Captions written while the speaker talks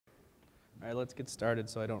All right, let's get started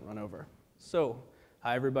so I don't run over. So,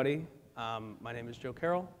 hi everybody. My name is Joe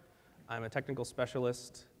Carroll. I'm a technical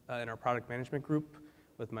specialist in our product management group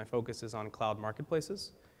with my focus is on cloud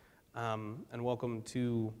marketplaces. And welcome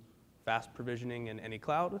to fast provisioning in any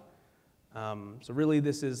cloud. So really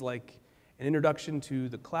this is like an introduction to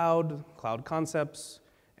the cloud concepts,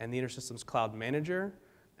 and the InterSystems Cloud Manager,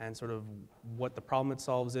 and sort of what the problem it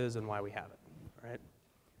solves is and why we have it. All right?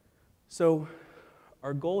 So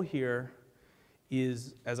our goal here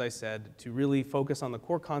is, as I said, to really focus on the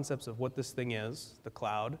core concepts of what this thing is, the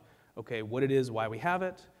cloud, okay, what it is, why we have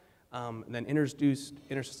it, and then introduce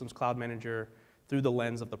InterSystems Cloud Manager through the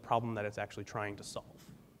lens of the problem that it's actually trying to solve,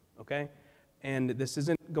 okay? And this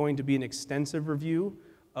isn't going to be an extensive review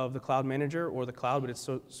of the Cloud Manager or the cloud, but it's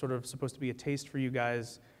sort of supposed to be a taste for you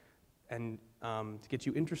guys and to get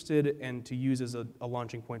you interested and to use as a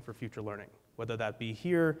launching point for future learning, whether that be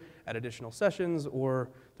here at additional sessions or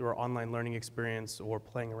through our online learning experience or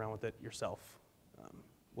playing around with it yourself,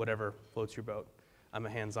 whatever floats your boat. I'm a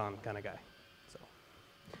hands-on kind of guy.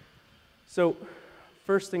 So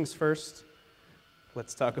first things first,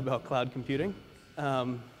 let's talk about cloud computing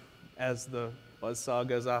as the buzzsaw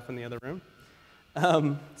goes off in the other room.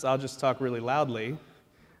 So I'll just talk really loudly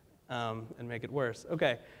and make it worse.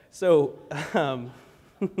 Okay, so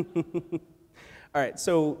all right,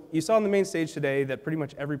 so you saw on the main stage today that pretty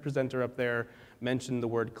much every presenter up there mentioned the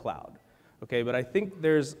word cloud. Okay, but I think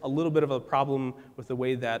there's a little bit of a problem with the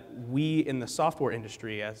way that we in the software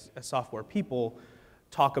industry, as software people,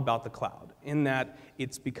 talk about the cloud, in that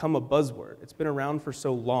it's become a buzzword. It's been around for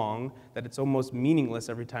so long that it's almost meaningless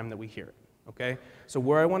every time that we hear it. Okay, so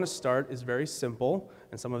where I want to start is very simple,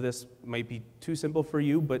 and some of this might be too simple for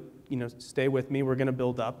you, but stay with me, we're going to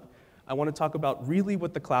build up. I want to talk about really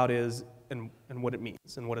what the cloud is and what it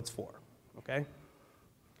means and what it's for, okay?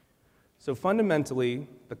 So fundamentally,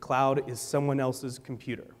 the cloud is someone else's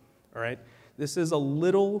computer, all right? This is a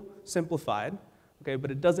little simplified, okay,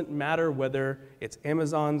 but it doesn't matter whether it's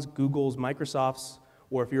Amazon's, Google's, Microsoft's,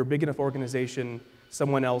 or if you're a big enough organization,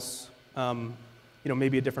 someone else,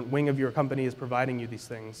 maybe a different wing of your company is providing you these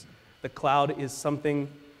things. The cloud is something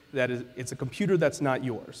that it's a computer that's not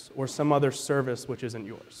yours, or some other service which isn't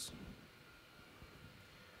yours.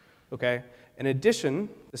 Okay? In addition,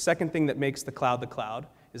 the second thing that makes the cloud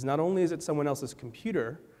is not only is it someone else's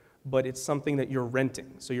computer, but it's something that you're renting.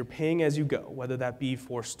 So you're paying as you go, whether that be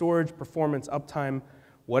for storage, performance, uptime,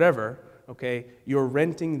 whatever, okay? You're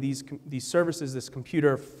renting these services, this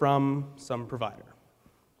computer, from some provider,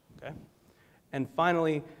 okay? And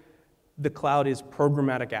finally, the cloud is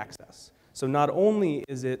programmatic access. So not only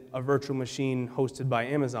is it a virtual machine hosted by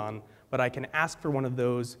Amazon, but I can ask for one of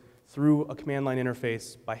those through a command line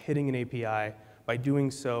interface by hitting an API, by doing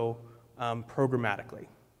so programmatically.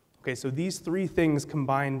 Okay, so these three things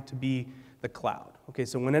combine to be the cloud. Okay,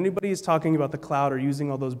 so when anybody is talking about the cloud or using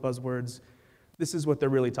all those buzzwords, this is what they're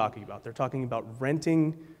really talking about. They're talking about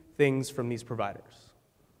renting things from these providers.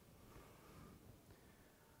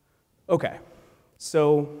 Okay,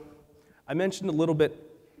 so I mentioned a little bit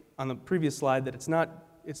on the previous slide that it's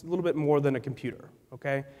a little bit more than a computer,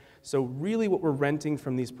 okay? So really what we're renting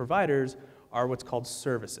from these providers are what's called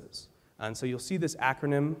services. And so you'll see this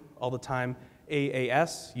acronym all the time,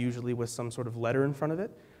 AAS, usually with some sort of letter in front of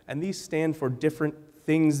it. And these stand for different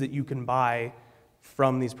things that you can buy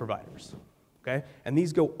from these providers, okay? And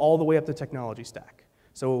these go all the way up the technology stack.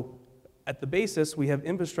 So at the basis, we have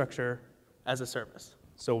infrastructure as a service.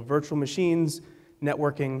 So virtual machines,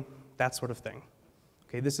 networking, that sort of thing.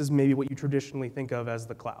 Okay, this is maybe what you traditionally think of as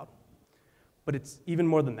the cloud. But it's even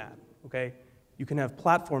more than that, okay? You can have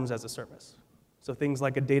platforms as a service. So things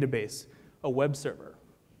like a database, a web server,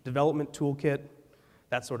 development toolkit,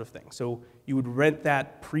 that sort of thing. So you would rent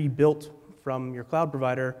that pre-built from your cloud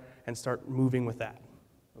provider and start moving with that,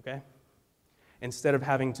 okay? Instead of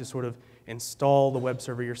having to sort of install the web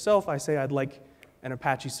server yourself, I say I'd like an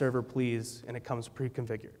Apache server, please, and it comes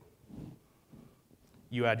pre-configured.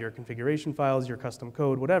 You add your configuration files, your custom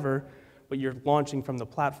code, whatever, but you're launching from the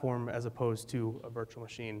platform as opposed to a virtual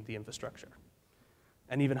machine, the infrastructure.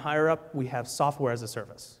 And even higher up, we have software as a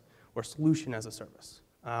service or solution as a service.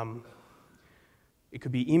 It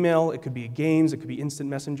could be email, it could be games, it could be instant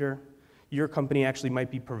messenger. Your company actually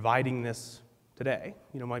might be providing this today,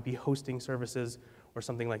 might be hosting services or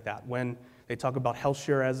something like that. When they talk about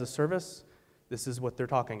HealthShare as a service, this is what they're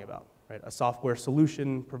talking about, right? A software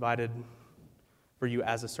solution provided for you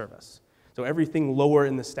as a service. So everything lower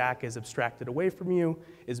in the stack is abstracted away from you,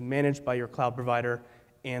 is managed by your cloud provider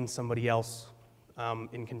and somebody else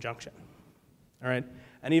in conjunction. All right?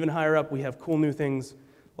 And even higher up, we have cool new things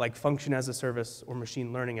like function as a service or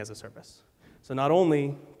machine learning as a service. So not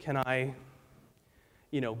only can I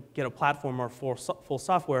get a platform or full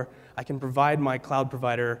software, I can provide my cloud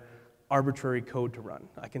provider arbitrary code to run.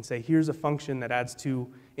 I can say, here's a function that adds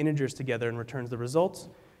two integers together and returns the results.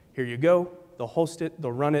 Here you go. They'll host it,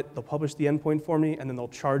 they'll run it, they'll publish the endpoint for me, and then they'll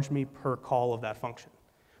charge me per call of that function.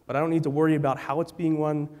 But I don't need to worry about how it's being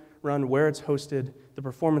run, where it's hosted, the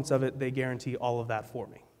performance of it. They guarantee all of that for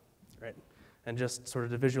me, right? And just sort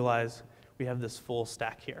of to visualize, we have this full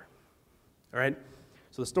stack here, all right?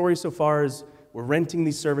 So the story so far is we're renting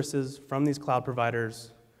these services from these cloud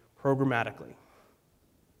providers programmatically.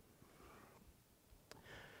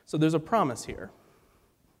 So there's a promise here,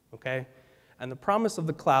 okay? And the promise of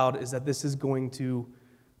the cloud is that this is going to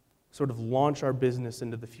sort of launch our business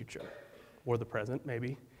into the future, or the present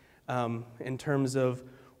maybe, in terms of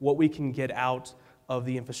what we can get out of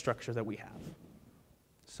the infrastructure that we have.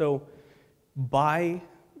 So by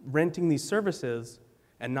renting these services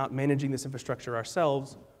and not managing this infrastructure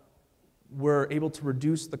ourselves, we're able to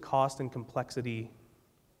reduce the cost and complexity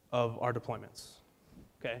of our deployments,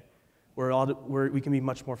 okay? We can be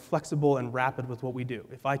much more flexible and rapid with what we do.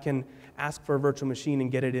 If I can ask for a virtual machine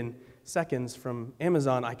and get it in seconds from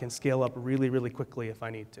Amazon, I can scale up really, really quickly if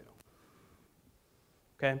I need to.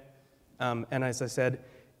 Okay? And as I said,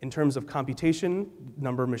 in terms of computation,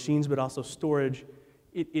 number of machines, but also storage,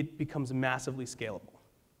 it becomes massively scalable.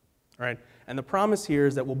 All right? And the promise here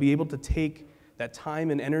is that we'll be able to take that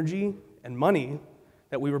time and energy and money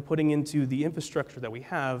that we were putting into the infrastructure that we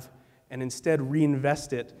have and instead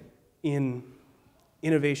reinvest it in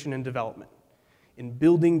innovation and development, in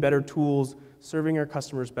building better tools, serving our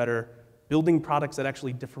customers better, building products that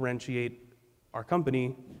actually differentiate our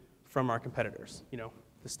company from our competitors,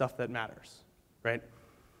 the stuff that matters, right?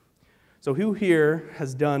 So who here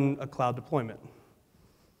has done a cloud deployment?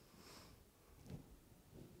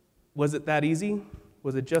 Was it that easy?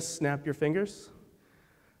 Was it just snap your fingers?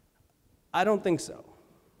 I don't think so,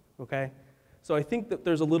 okay? So I think that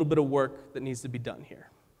there's a little bit of work that needs to be done here.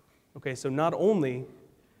 Okay, so not only,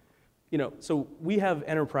 so we have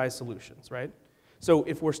enterprise solutions, right? So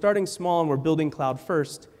if we're starting small and we're building cloud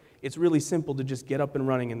first, it's really simple to just get up and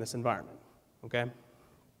running in this environment, okay?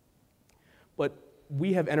 But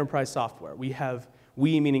we have enterprise software. We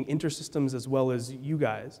meaning InterSystems as well as you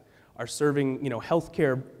guys, are serving,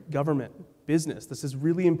 healthcare, government, business. This is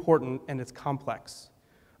really important and it's complex,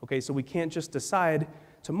 okay? So we can't just decide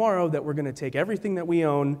tomorrow that we're gonna take everything that we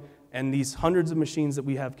own and these hundreds of machines that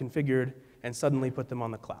we have configured and suddenly put them on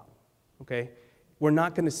the cloud, okay? We're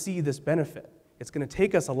not gonna see this benefit. It's gonna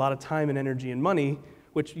take us a lot of time and energy and money,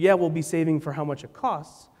 which, yeah, we'll be saving for how much it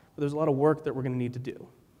costs, but there's a lot of work that we're gonna need to do,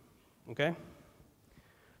 okay?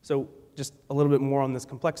 So just a little bit more on this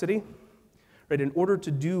complexity, right? In order to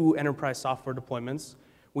do enterprise software deployments,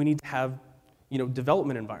 we need to have,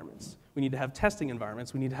 development environments. We need to have testing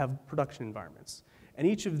environments. We need to have production environments. And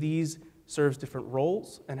each of these serves different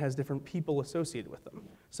roles and has different people associated with them.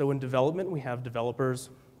 So in development, we have developers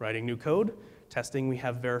writing new code. Testing, we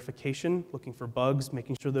have verification, looking for bugs,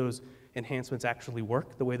 making sure those enhancements actually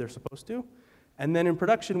work the way they're supposed to. And then in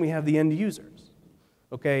production, we have the end users,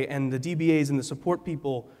 okay, and the DBAs and the support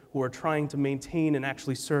people who are trying to maintain and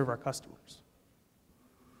actually serve our customers.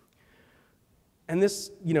 And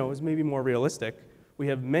this, is maybe more realistic. We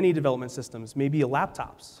have many development systems, maybe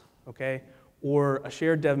laptops, okay, or a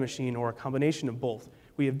shared dev machine, or a combination of both.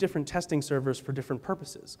 We have different testing servers for different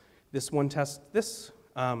purposes. This one tests this,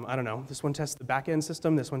 this one tests the back-end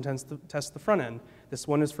system, this one tests the front end, this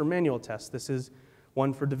one is for manual tests, this is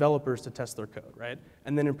one for developers to test their code, right?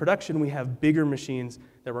 And then in production, we have bigger machines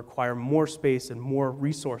that require more space and more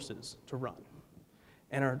resources to run,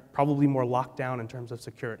 and are probably more locked down in terms of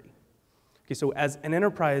security. Okay, so as an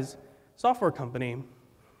enterprise software company,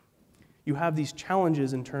 you have these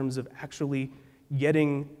challenges in terms of actually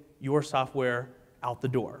getting your software out the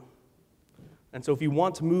door. And so if you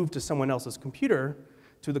want to move to someone else's computer,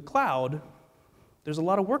 to the cloud, there's a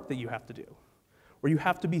lot of work that you have to do, where you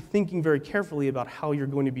have to be thinking very carefully about how you're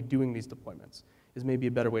going to be doing these deployments, is maybe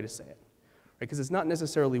a better way to say it. Because it's not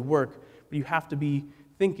necessarily work, but you have to be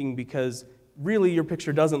thinking, because really your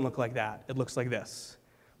picture doesn't look like that, it looks like this.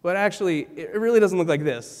 But actually, it really doesn't look like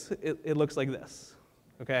this, it looks like this,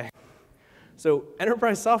 okay? So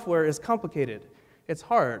enterprise software is complicated, it's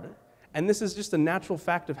hard, and this is just a natural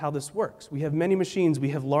fact of how this works. We have many machines, we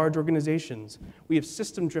have large organizations, we have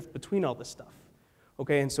system drift between all this stuff,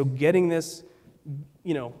 okay? And so getting this,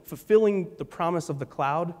 fulfilling the promise of the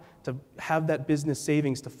cloud to have that business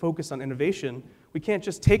savings to focus on innovation, we can't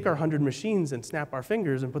just take our 100 machines and snap our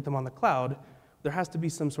fingers and put them on the cloud. There has to be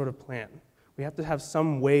some sort of plan. We have to have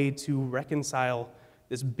some way to reconcile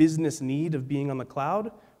this business need of being on the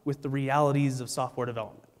cloud with the realities of software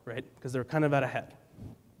development, right? Because they're kind of out ahead.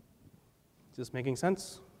 Is this making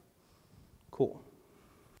sense? Cool.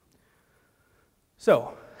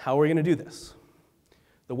 So, how are we going to do this?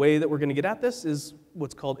 The way that we're going to get at this is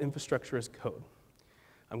what's called infrastructure as code.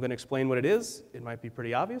 I'm going to explain what it is. It might be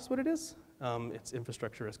pretty obvious what it is. It's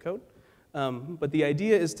infrastructure as code. But the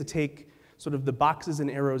idea is to take sort of the boxes and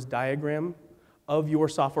arrows diagram of your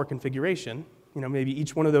software configuration. Maybe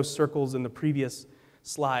each one of those circles in the previous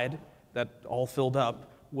slide that all filled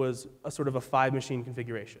up was a sort of a 5-machine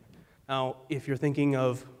configuration. Now, if you're thinking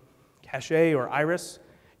of cache or iris,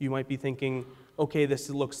 you might be thinking, okay, this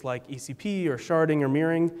looks like ECP or sharding or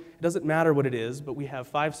mirroring. It doesn't matter what it is, but we have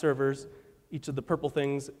 5 servers, each of the purple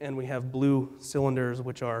things, and we have blue cylinders,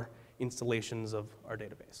 which are installations of our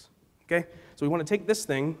database. Okay? So we want to take this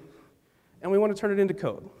thing, and we want to turn it into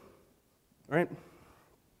code. All right?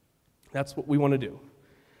 That's what we want to do.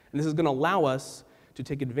 And this is going to allow us to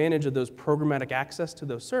take advantage of those programmatic access to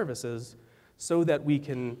those services so that we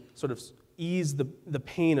can sort of ease the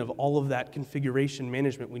pain of all of that configuration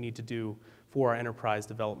management we need to do for our enterprise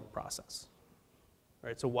development process. All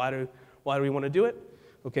right, so why do we want to do it?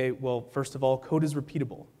 Okay, well, first of all, code is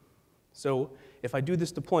repeatable. So if I do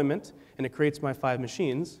this deployment and it creates my 5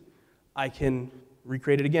 machines, I can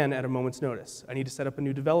recreate it again at a moment's notice. I need to set up a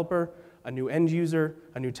new developer, a new end user,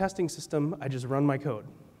 a new testing system. I just run my code.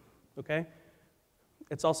 Okay?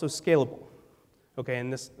 It's also scalable. Okay,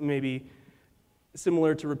 and this may be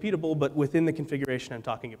similar to repeatable, but within the configuration I'm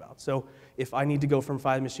talking about. So if I need to go from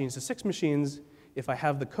 5 machines to 6 machines, if I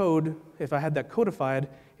have the code, if I had that codified,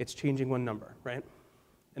 it's changing one number, right?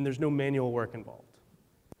 And there's no manual work involved.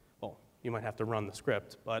 Well, you might have to run the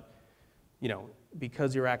script, but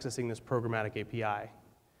because you're accessing this programmatic API,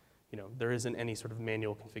 there isn't any sort of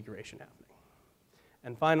manual configuration happening.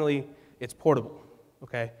 And finally, it's portable,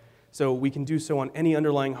 okay? So we can do so on any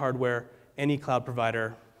underlying hardware, any cloud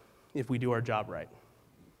provider, if we do our job right.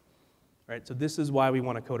 Right? So this is why we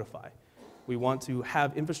want to codify. We want to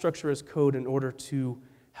have infrastructure as code in order to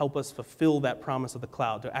help us fulfill that promise of the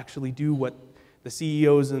cloud, to actually do what the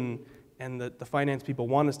CEOs and the finance people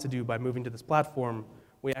want us to do by moving to this platform.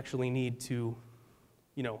 We actually need to,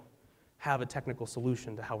 have a technical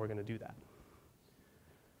solution to how we're going to do that.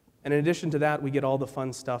 And in addition to that, we get all the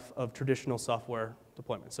fun stuff of traditional software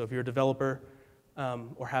deployment. So if you're a developer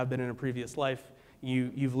or have been in a previous life,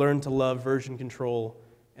 you've learned to love version control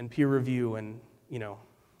and peer review and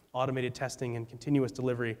automated testing and continuous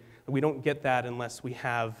delivery. We don't get that unless we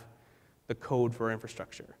have the code for our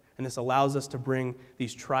infrastructure. And this allows us to bring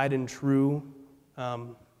these tried and true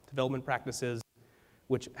development practices,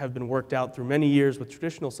 which have been worked out through many years with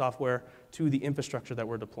traditional software, to the infrastructure that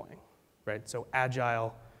we're deploying. Right? So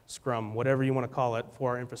Agile, Scrum, whatever you want to call it,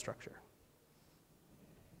 for our infrastructure.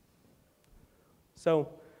 So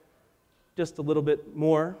just a little bit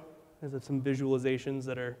more, there's some visualizations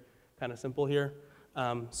that are kind of simple here.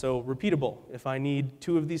 So repeatable. If I need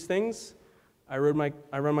 2 of these things, I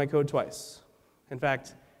run my code twice. In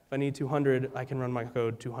fact, if I need 200, I can run my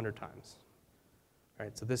code 200 times. All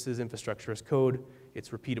right, so this is infrastructure as code. It's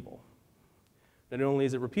repeatable. Not only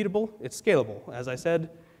is it repeatable, it's scalable. As I said,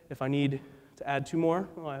 if I need to add 2 more,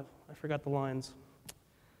 I forgot the lines.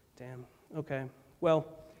 Damn, okay. Well,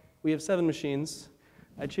 we have 7 machines.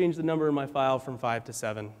 I change the number in my file from 5 to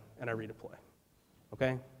 7, and I redeploy.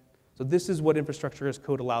 Okay? So this is what infrastructure as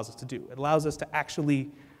code allows us to do. It allows us to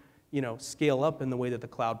actually, scale up in the way that the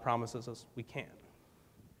cloud promises us we can.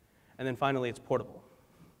 And then finally, it's portable.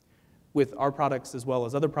 With our products as well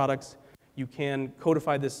as other products, you can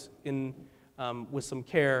codify this in with some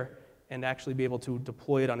care and actually be able to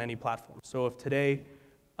deploy it on any platform. So if today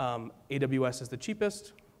AWS is the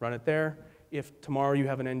cheapest, run it there. If tomorrow you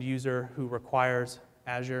have an end user who requires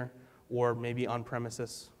Azure or maybe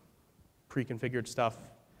on-premises pre-configured stuff,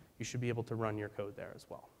 you should be able to run your code there as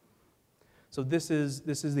well. So this is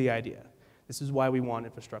the idea. This is why we want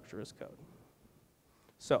infrastructure as code.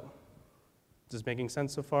 So, is this making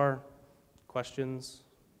sense so far? Questions?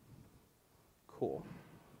 Cool.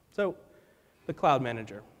 So, the Cloud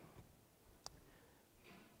Manager.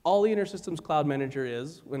 All the InterSystems Cloud Manager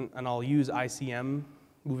is, and I'll use ICM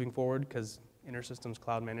moving forward because InterSystems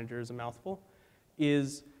Cloud Manager is a mouthful,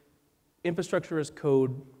 is infrastructure as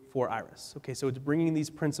code for Iris. Okay, so it's bringing these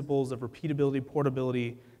principles of repeatability,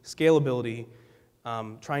 portability, scalability,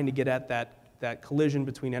 trying to get at that collision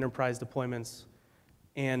between enterprise deployments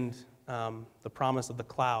and the promise of the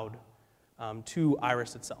cloud to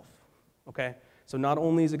Iris itself. Okay, so not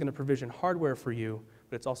only is it going to provision hardware for you,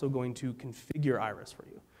 but it's also going to configure Iris for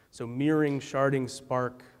you. So mirroring, sharding,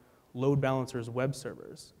 Spark, load balancers, web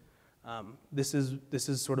servers. This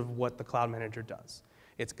is sort of what the Cloud Manager does.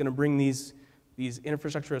 It's going to bring these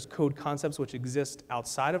infrastructure as code concepts which exist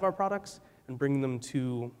outside of our products and bring them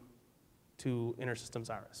to InterSystems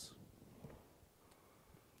Iris.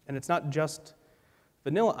 And it's not just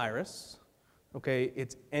vanilla Iris, okay?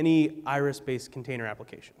 It's any Iris-based container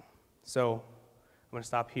application. So I'm going to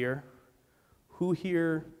stop here. Who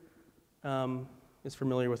here is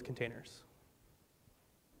familiar with containers?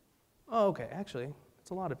 Oh, okay, actually, it's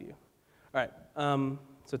a lot of you. All right,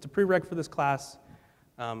 so it's a prereq for this class.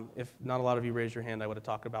 If not a lot of you raised your hand, I would have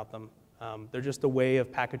talked about them. They're just a way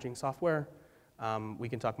of packaging software. We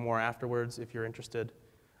can talk more afterwards if you're interested.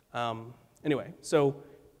 Anyway, so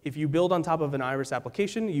if you build on top of an Iris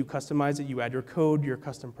application, you customize it, you add your code, your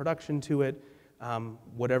custom production to it,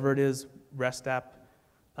 whatever it is, REST app,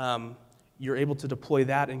 you're able to deploy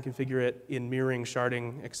that and configure it in mirroring,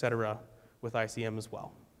 sharding, et cetera, with ICM as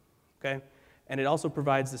well, okay? And it also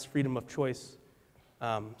provides this freedom of choice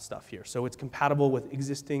stuff here. So it's compatible with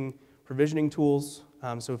existing provisioning tools.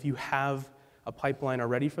 So if you have a pipeline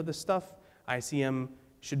already for this stuff, ICM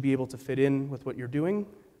should be able to fit in with what you're doing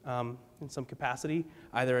in some capacity,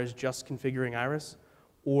 either as just configuring Iris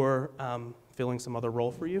or filling some other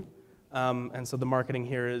role for you. And so the marketing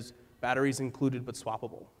here is batteries included but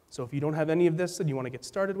swappable. So if you don't have any of this and you want to get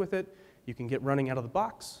started with it, you can get running out of the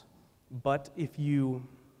box. But if you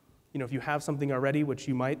have something already, which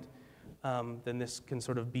you might, then this can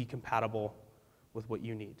sort of be compatible with what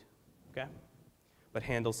you need, okay? But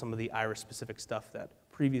handle some of the Iris-specific stuff that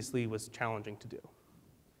previously was challenging to do.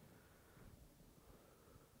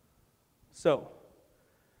 So,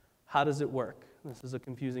 how does it work? This is a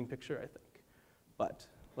confusing picture, I think, but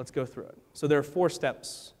let's go through it. So there are 4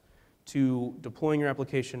 steps to deploying your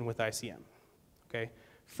application with ICM, okay?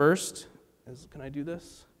 First is, can I do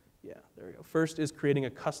this? Yeah, there we go. First is creating a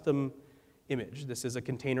custom image. This is a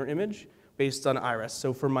container image based on Iris.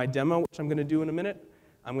 So for my demo, which I'm going to do in a minute,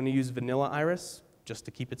 I'm going to use vanilla Iris just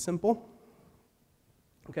to keep it simple.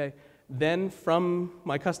 Okay. Then from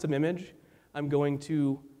my custom image, I'm going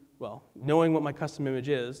to, well, knowing what my custom image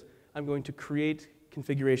is, I'm going to create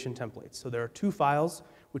configuration templates. So there are 2 files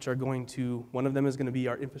which are going to, one of them is going to be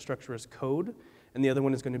our infrastructure as code, and the other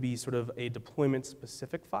one is going to be sort of a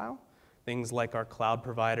deployment-specific file. Things like our cloud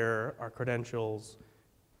provider, our credentials,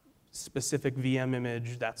 specific VM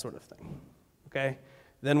image, that sort of thing, okay?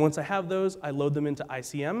 Then once I have those, I load them into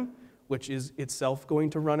ICM, which is itself going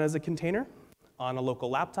to run as a container on a local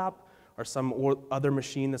laptop or some other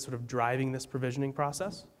machine that's sort of driving this provisioning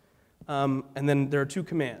process. And then there are 2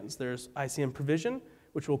 commands. There's ICM provision,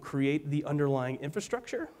 which will create the underlying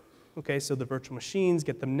infrastructure, okay? So the virtual machines,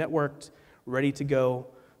 get them networked, ready to go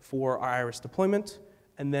for our Iris deployment,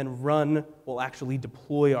 and then run will actually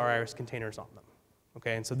deploy our Iris containers on them.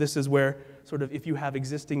 Okay, and so this is where sort of if you have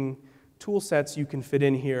existing tool sets you can fit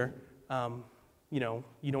in here, you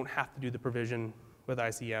don't have to do the provision with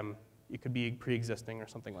ICM. It could be pre-existing or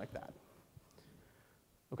something like that.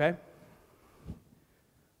 Okay?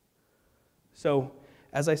 So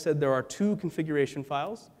as I said, there are 2 configuration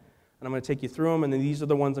files, and I'm going to take you through them, and then these are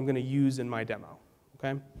the ones I'm going to use in my demo.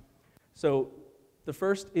 Okay? So the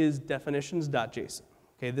first is definitions.json.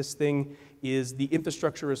 Okay, this thing is the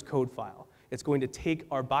infrastructure as code file. It's going to take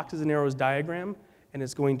our boxes and arrows diagram and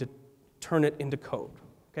it's going to turn it into code.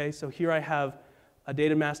 Okay, so here I have a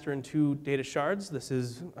data master and 2 data shards. This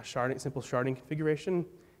is a simple sharding configuration.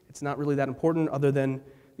 It's not really that important other than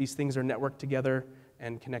these things are networked together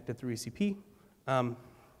and connected through ECP. And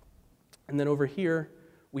then over here,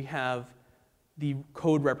 we have the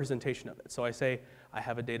code representation of it. So I say, I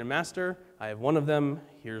have a data master, I have one of them,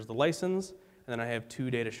 here's the license, and then I have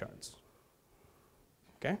 2 data shards.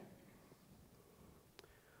 Okay?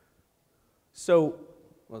 So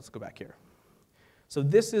let's go back here. So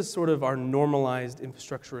this is sort of our normalized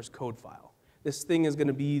infrastructure as code file. This thing is going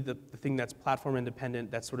to be the thing that's platform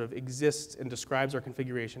independent, that sort of exists and describes our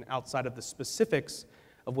configuration outside of the specifics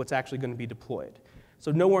of what's actually going to be deployed.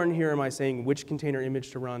 So nowhere in here am I saying which container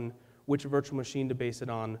image to run, which virtual machine to base it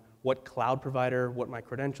on, what cloud provider, what my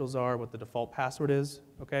credentials are, what the default password is,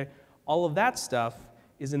 okay? All of that stuff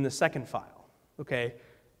is in the second file, okay?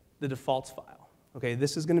 The defaults file. Okay,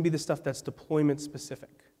 this is going to be the stuff that's deployment specific.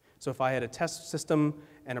 So if I had a test system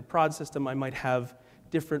and a prod system, I might have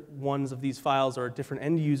different ones of these files, or different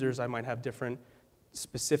end users, I might have different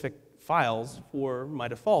specific files for my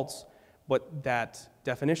defaults, but that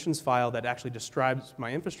definitions file that actually describes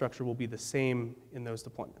my infrastructure will be the same in those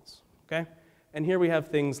deployments, okay? And here we have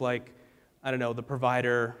things like, I don't know, the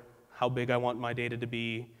provider, how big I want my data to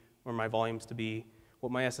be, or my volumes to be,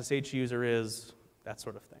 what my SSH user is, that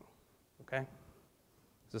sort of thing, okay?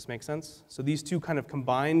 Does this make sense? So these 2 kind of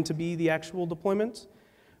combine to be the actual deployment,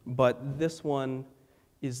 but this one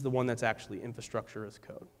is the one that's actually infrastructure as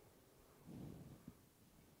code.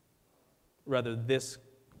 rather this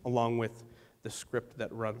along with the script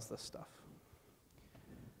that runs this stuff.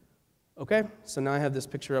 Okay, so now I have this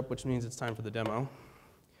picture up, which means it's time for the demo.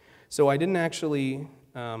 So I didn't actually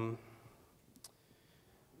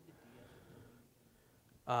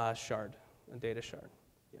shard, a data shard,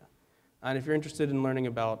 yeah. And if you're interested in learning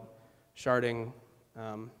about sharding,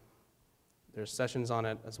 there's sessions on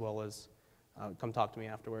it, as well as come talk to me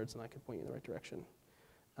afterwards and I can point you in the right direction.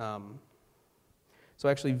 So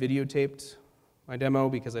I actually videotaped my demo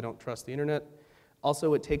because I don't trust the internet.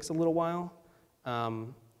 Also, it takes a little while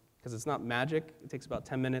because it's not magic. It takes about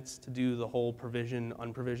 10 minutes to do the whole provision,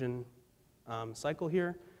 unprovision cycle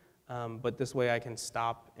here. But this way I can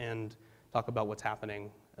stop and talk about what's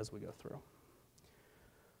happening as we go through.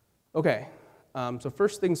 Okay, so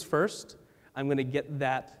first things first, I'm going to get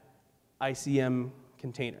that ICM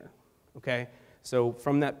container, okay? So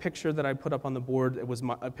from that picture that I put up on the board, it was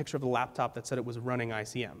a picture of the laptop that said it was running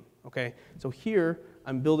ICM, okay? So here,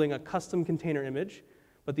 I'm building a custom container image,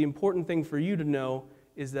 but the important thing for you to know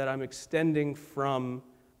is that I'm extending from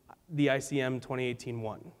the ICM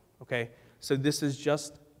 2018-1, okay? So this is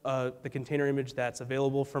just the container image that's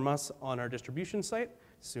available from us on our distribution site,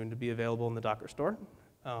 soon to be available in the Docker store.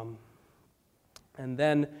 And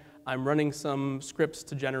then I'm running some scripts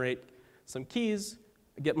to generate some keys,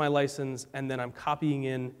 get my license, and then I'm copying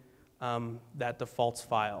in that defaults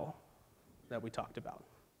file that we talked about,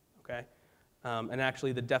 okay? And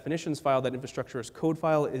actually the definitions file, that infrastructure as code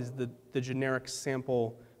file, is the generic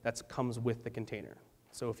sample that comes with the container.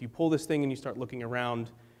 So if you pull this thing and you start looking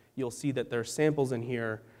around, you'll see that there are samples in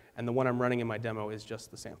here, and the one I'm running in my demo is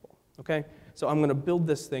just the sample, okay? So I'm gonna build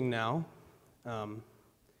this thing now.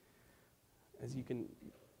 As you can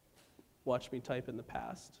watch me type in the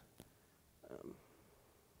past.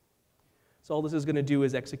 So all this is going to do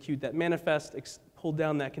is execute that manifest, pull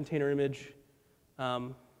down that container image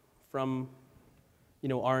from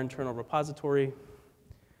our internal repository,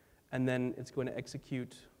 and then it's going to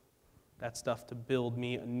execute that stuff to build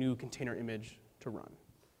me a new container image to run.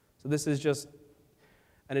 So this is just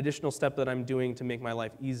an additional step that I'm doing to make my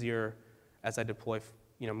life easier as I deploy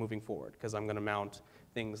moving forward, because I'm going to mount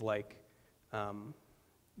things like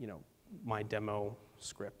my demo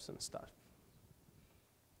scripts and stuff.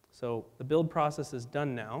 So the build process is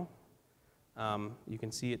done now. You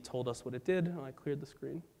can see it told us what it did. Oh, I cleared the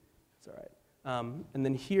screen. It's all right. And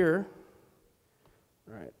then here,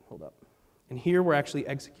 all right, hold up. And here we're actually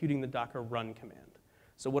executing the Docker run command.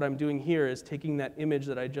 So what I'm doing here is taking that image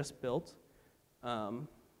that I just built,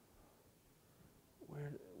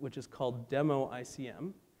 which is called demo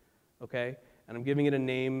ICM, okay? And I'm giving it a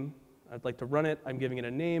name. I'd like to run it. I'm giving it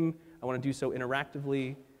a name. I want to do so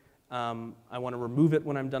interactively. I want to remove it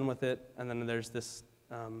when I'm done with it. And then there's this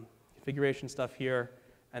configuration stuff here.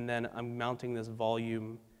 And then I'm mounting this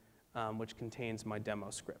volume, which contains my demo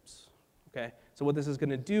scripts. Okay? So what this is going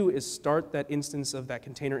to do is start that instance of that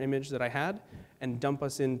container image that I had and dump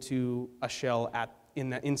us into a shell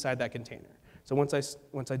inside that container. So once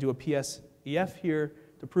I do a PSEF here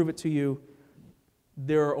to prove it to you,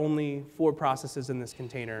 there are only 4 processes in this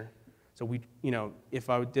container. So if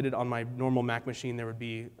I did it on my normal Mac machine, there would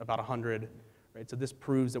be about 100, right? So this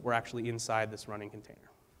proves that we're actually inside this running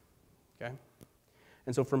container, okay?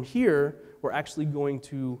 And so from here, we're actually going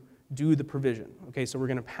to do the provision, okay? So we're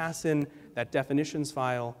going to pass in that definitions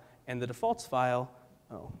file and the defaults file,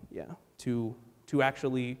 to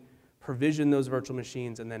actually provision those virtual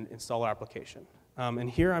machines and then install our application. And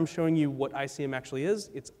here I'm showing you what ICM actually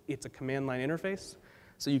is. It's a command line interface.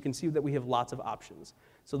 So you can see that we have lots of options.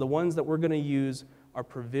 So the ones that we're going to use are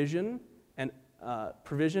provision, and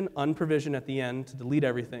provision, unprovision at the end to delete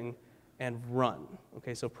everything, and run.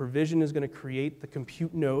 Okay, so provision is going to create the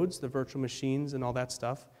compute nodes, the virtual machines, and all that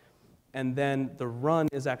stuff. And then the run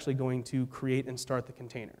is actually going to create and start the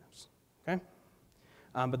containers. Okay?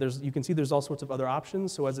 But you can see there's all sorts of other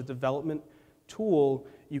options. So as a development tool,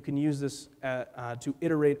 you can use this to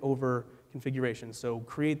iterate over configurations. So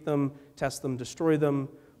create them, test them, destroy them,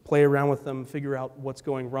 play around with them, figure out what's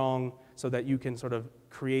going wrong so that you can sort of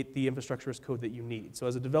create the infrastructure as code that you need. So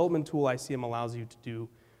as a development tool, ICM allows you to do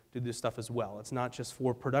this stuff as well. It's not just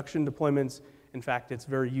for production deployments. In fact, it's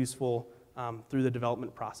very useful through the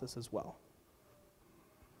development process as well.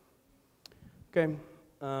 Okay.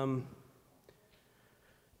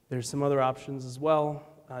 There's some other options as well.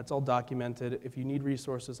 It's all documented. If you need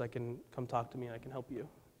resources, come talk to me and I can help you.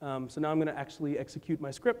 So now I'm going to actually execute my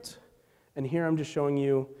script. And here I'm just showing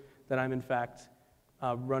you that I'm, in fact,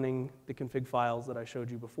 running the config files that I showed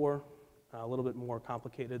you before. A little bit more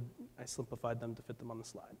complicated. I simplified them to fit them on the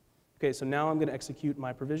slide. Okay, so now I'm going to execute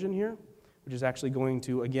my provision here, which is actually going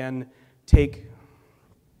to, again, take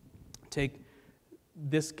take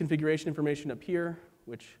this configuration information up here,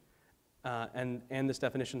 which, and this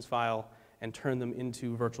definitions file, and turn them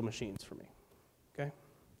into virtual machines for me, okay?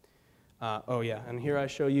 Oh yeah, and here I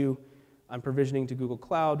show you, I'm provisioning to Google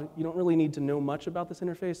Cloud. You don't really need to know much about this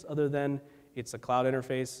interface other than it's a cloud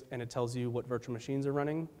interface and it tells you what virtual machines are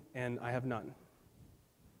running, and I have none.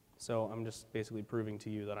 So I'm just basically proving to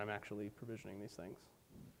you that I'm actually provisioning these things.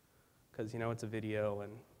 Because it's a video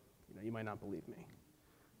and you might not believe me.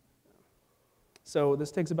 So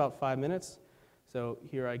this takes about 5 minutes. So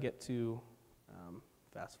here I get to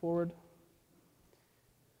fast forward.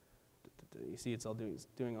 You see it's all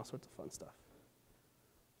doing all sorts of fun stuff.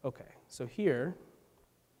 Okay, so here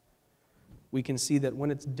we can see that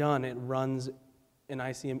when it's done, it runs an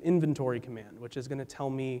ICM inventory command, which is going to tell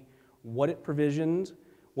me what it provisioned,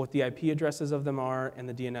 what the IP addresses of them are, and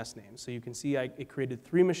the DNS names. So you can see it created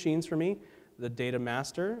 3 machines for me, the data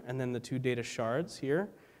master, and then the 2 data shards here,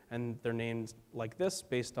 and they're named like this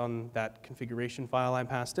based on that configuration file I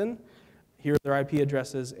passed in. Here are their IP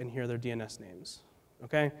addresses, and here are their DNS names,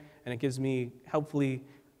 okay? And it gives me, helpfully,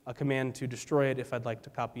 a command to destroy it if I'd like to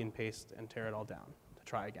copy and paste and tear it all down to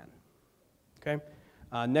try again, okay?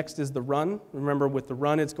 Next is the run. Remember, with the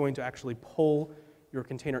run, it's going to actually pull your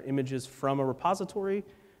container images from a repository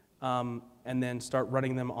and then start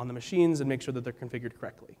running them on the machines and make sure that they're configured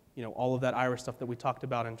correctly. All of that Iris stuff that we talked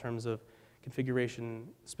about in terms of configuration,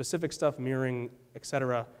 specific stuff, mirroring, et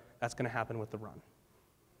cetera, that's going to happen with the run.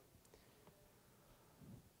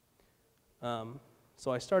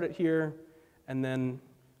 So I start it here, and then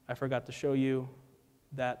I forgot to show you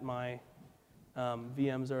that my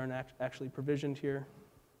VMs are actually provisioned here.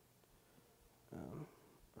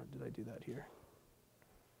 Or did I do that here?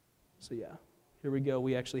 So yeah, here we go.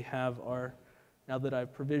 We actually have now that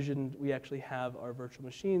I've provisioned, we actually have our virtual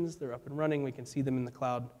machines. They're up and running. We can see them in the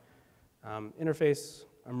cloud interface.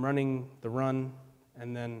 I'm running the run,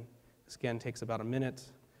 and then this again takes about a minute.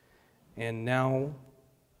 And now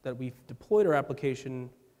that we've deployed our application,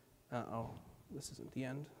 oh, this isn't the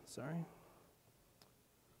end, sorry.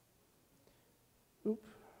 Oop.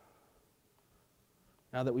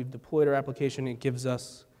 Now that we've deployed our application, it gives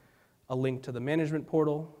us a link to the management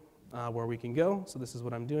portal where we can go. So this is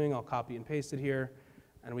what I'm doing. I'll copy and paste it here,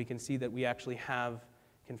 and we can see that we actually have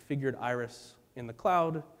configured Iris in the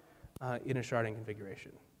cloud in a sharding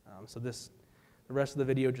configuration. So the rest of the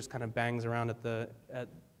video just kind of bangs around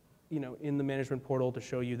in the management portal to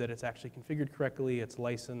show you that it's actually configured correctly, it's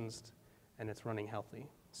licensed, and it's running healthy.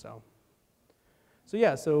 So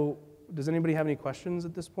yeah, so does anybody have any questions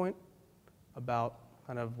at this point about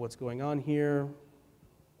kind of what's going on here,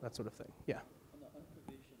 that sort of thing? Yeah. On the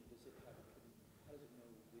unprovisioned, how does it know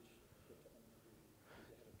which to unprovision? Does it have a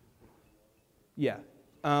config as well? Yeah.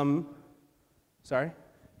 Sorry?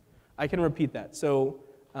 I can repeat that. So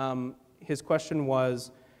his question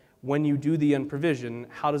was, when you do the unprovision,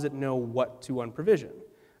 how does it know what to unprovision?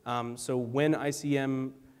 So when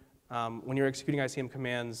when you're executing ICM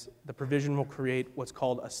commands, the provision will create what's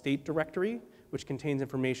called a state directory, which contains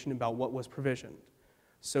information about what was provisioned.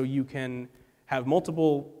 So you can have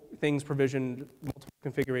multiple things provisioned, multiple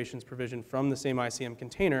configurations provisioned from the same ICM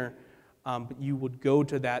container, but you would go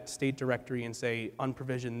to that state directory and say,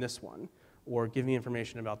 unprovision this one, or give me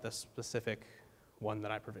information about this specific one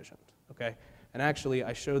that I provisioned, okay? And actually,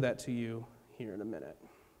 I show that to you here in a minute.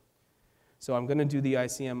 So I'm going to do the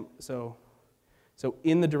ICM. So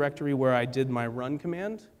in the directory where I did my run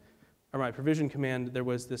command, or my provision command, there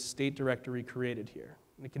was this state directory created here.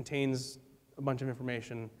 And it contains a bunch of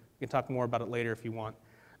information. We can talk more about it later if you want.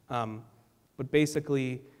 But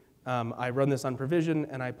basically, I run this on provision,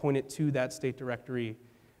 and I point it to that state directory,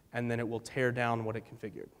 and then it will tear down what it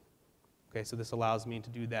configured. Okay, so this allows me to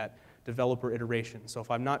do that developer iteration. So if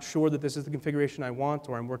I'm not sure that this is the configuration I want,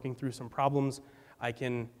 or I'm working through some problems,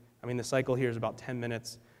 the cycle here is about 10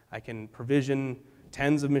 minutes. I can provision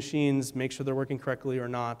tens of machines, make sure they're working correctly or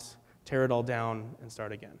not, tear it all down, and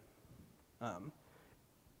start again.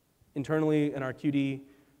 Internally in our QD,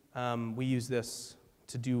 we use this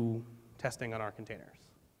to do testing on our containers.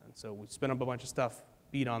 And so we spin up a bunch of stuff,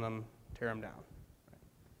 beat on them, tear them down, right?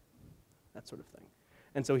 That sort of thing.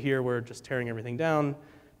 And so here we're just tearing everything down,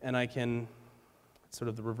 and I can, it's sort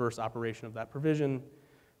of the reverse operation of that provision,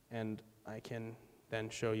 and I can then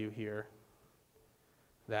show you here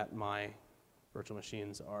that my virtual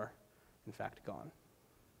machines are in fact gone.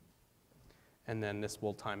 And then this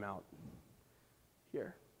will time out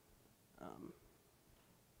here.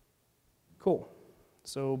 Cool.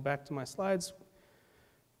 So back to my slides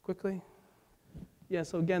quickly. Yeah,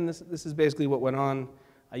 so again, this is basically what went on.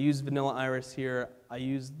 I used vanilla Iris here. I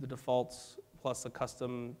used the defaults plus a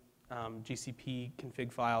custom GCP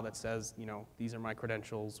config file that says, these are my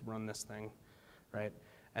credentials, run this thing, right?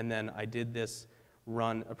 And then I did this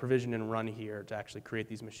a provision and run here to actually create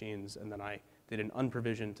these machines, and then I did an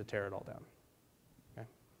unprovision to tear it all down. Okay?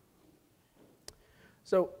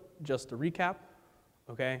 So just to recap,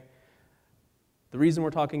 okay? The reason we're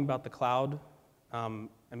talking about the cloud,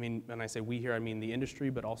 when I say we here, I mean the industry,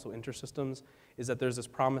 but also InterSystems, is that there's this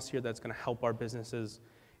promise here that's going to help our businesses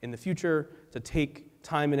in the future to take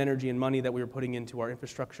time and energy and money that we were putting into our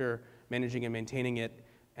infrastructure, managing and maintaining it,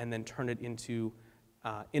 and then turn it into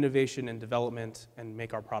innovation and development and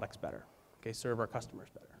make our products better, okay, serve our customers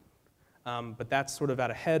better. But that's sort of out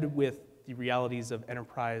ahead with the realities of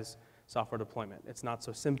enterprise software deployment. It's not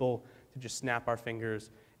so simple to just snap our fingers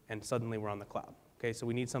and suddenly we're on the cloud. Okay, so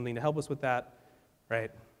we need something to help us with that, right?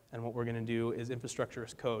 And what we're going to do is infrastructure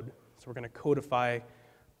as code. So we're going to codify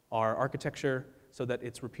our architecture so that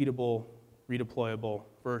it's repeatable, redeployable,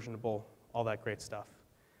 versionable, all that great stuff.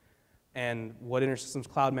 And what InterSystems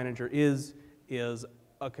Cloud Manager is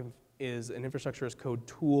an infrastructure as code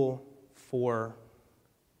tool for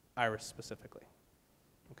Iris specifically.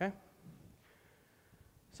 Okay?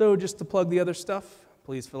 So just to plug the other stuff,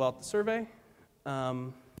 please fill out the survey.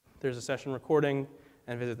 There's a session recording,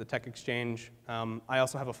 and visit the Tech Exchange. I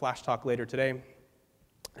also have a flash talk later today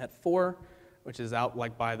at 4, which is out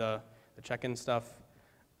like by the check-in stuff,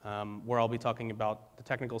 where I'll be talking about the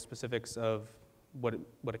technical specifics of what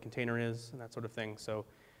a container is and that sort of thing. So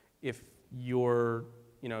if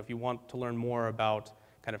if you want to learn more about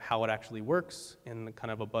kind of how it actually works in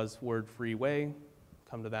kind of a buzzword-free way,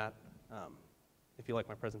 come to that. If you like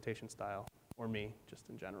my presentation style, or me, just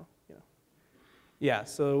in general, Yeah,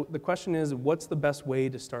 so the question is, what's the best way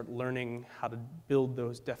to start learning how to build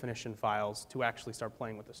those definition files to actually start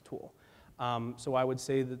playing with this tool? So I would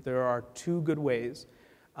say that there are 2 good ways.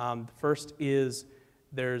 The first is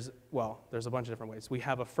there's a bunch of different ways. We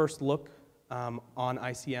have a first look on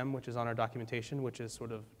ICM, which is on our documentation, which is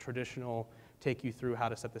sort of traditional, take you through how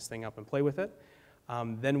to set this thing up and play with it.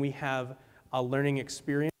 Then we have a learning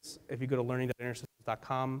experience. If you go to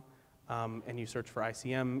learning.intersystems.com and you search for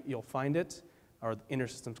ICM, you'll find it, or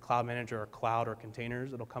InterSystems Cloud Manager, or cloud, or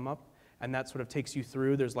containers, it'll come up. And that sort of takes you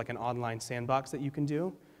through. There's like an online sandbox that you can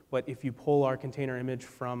do. But if you pull our container image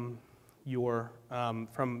from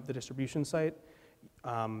from the distribution site,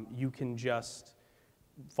 you can just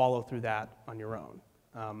follow through that on your own.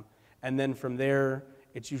 And then from there,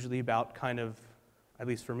 it's usually about kind of, at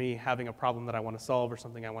least for me, having a problem that I want to solve or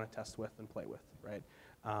something I want to test with and play with, right?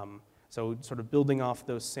 So sort of building off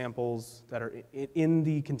those samples that are in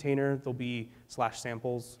the container, there'll be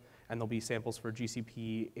 /samples, and there'll be samples for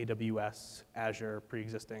GCP, AWS, Azure,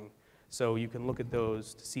 pre-existing. So you can look at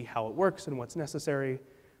those to see how it works and what's necessary,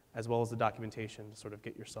 as well as the documentation to sort of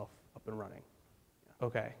get yourself up and running.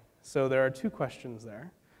 Okay, so there are 2 questions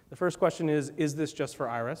there. The first question is this just for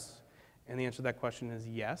Iris? And the answer to that question is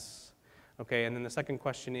yes. Okay, and then the second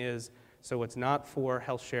question is, so it's not for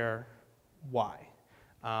HealthShare, why?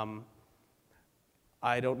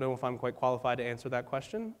 I don't know if I'm quite qualified to answer that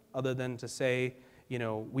question, other than to say,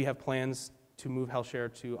 we have plans to move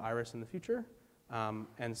HealthShare to Iris in the future.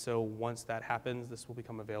 And so once that happens, this will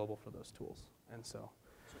become available for those tools. And so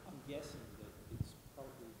I'm guessing that it's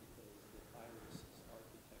partly because the Iris is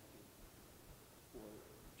architected to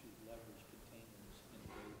leverage containers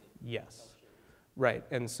in a way that yes, right.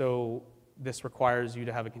 And so this requires you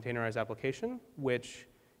to have a containerized application, which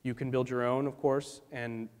you can build your own, of course,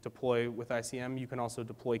 and deploy with ICM. You can also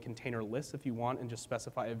deploy container lists if you want and just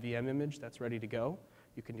specify a VM image that's ready to go.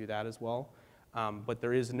 You can do that as well. But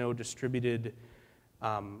there is no distributed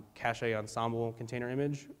Cache Ensemble container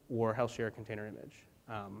image or HealthShare container image.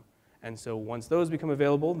 And so once those become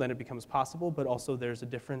available, then it becomes possible, but also there's a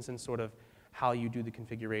difference in sort of how you do the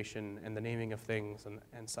configuration and the naming of things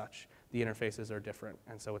and such. The interfaces are different,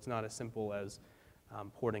 and so it's not as simple as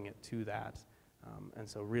porting it to that. And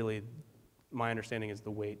so really, my understanding is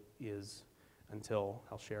the wait is until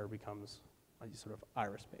HealthShare becomes sort of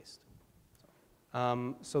Iris-based.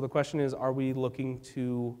 So the question is, are we looking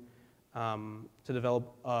to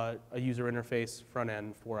develop a user interface front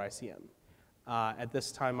end for ICM? At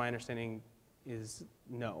this time, my understanding is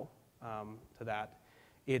no to that.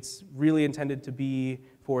 It's really intended to be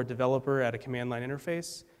for a developer at a command line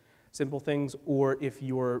interface, simple things, or if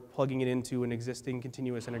you're plugging it into an existing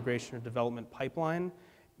continuous integration or development pipeline,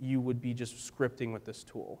 you would be just scripting with this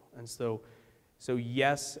tool. And so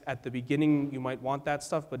yes, at the beginning, you might want that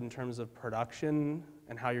stuff, but in terms of production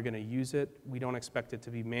and how you're going to use it, we don't expect it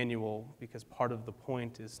to be manual, because part of the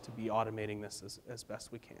point is to be automating this as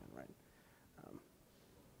best we can, right?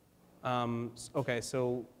 Okay,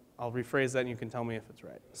 so I'll rephrase that and you can tell me if it's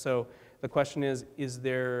right. So the question is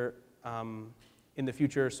there in the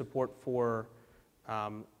future support for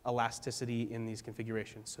elasticity in these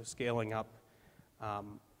configurations, so scaling up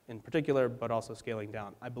in particular, but also scaling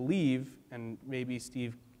down? I believe, and maybe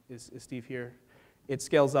Steve, is Steve here? It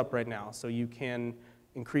scales up right now, so you can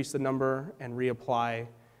increase the number and reapply,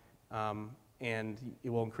 and it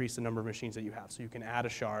will increase the number of machines that you have. So you can add a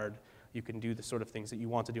shard, you can do the sort of things that you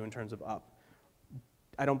want to do in terms of up.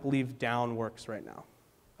 I don't believe down works right now.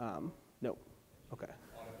 No. Okay.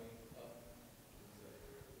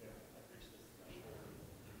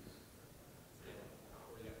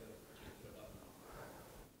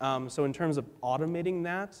 So in terms of automating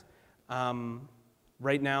that,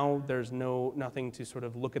 right now there's nothing to sort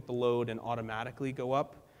of look at the load and automatically go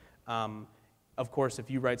up. Of course,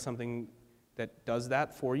 if you write something that does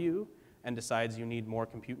that for you and decides you need more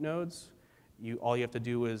compute nodes, all you have to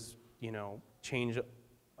do is change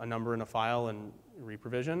a number in a file and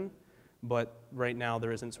reprovision. But right now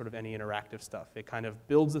there isn't sort of any interactive stuff. It kind of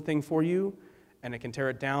builds the thing for you, and it can tear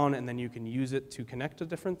it down, and then you can use it to connect to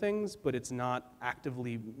different things, but it's not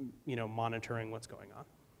actively monitoring what's going on.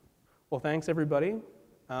 Well, thanks, everybody.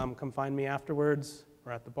 Come find me afterwards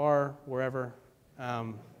or at the bar, wherever.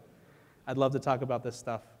 I'd love to talk about this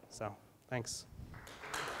stuff, so thanks.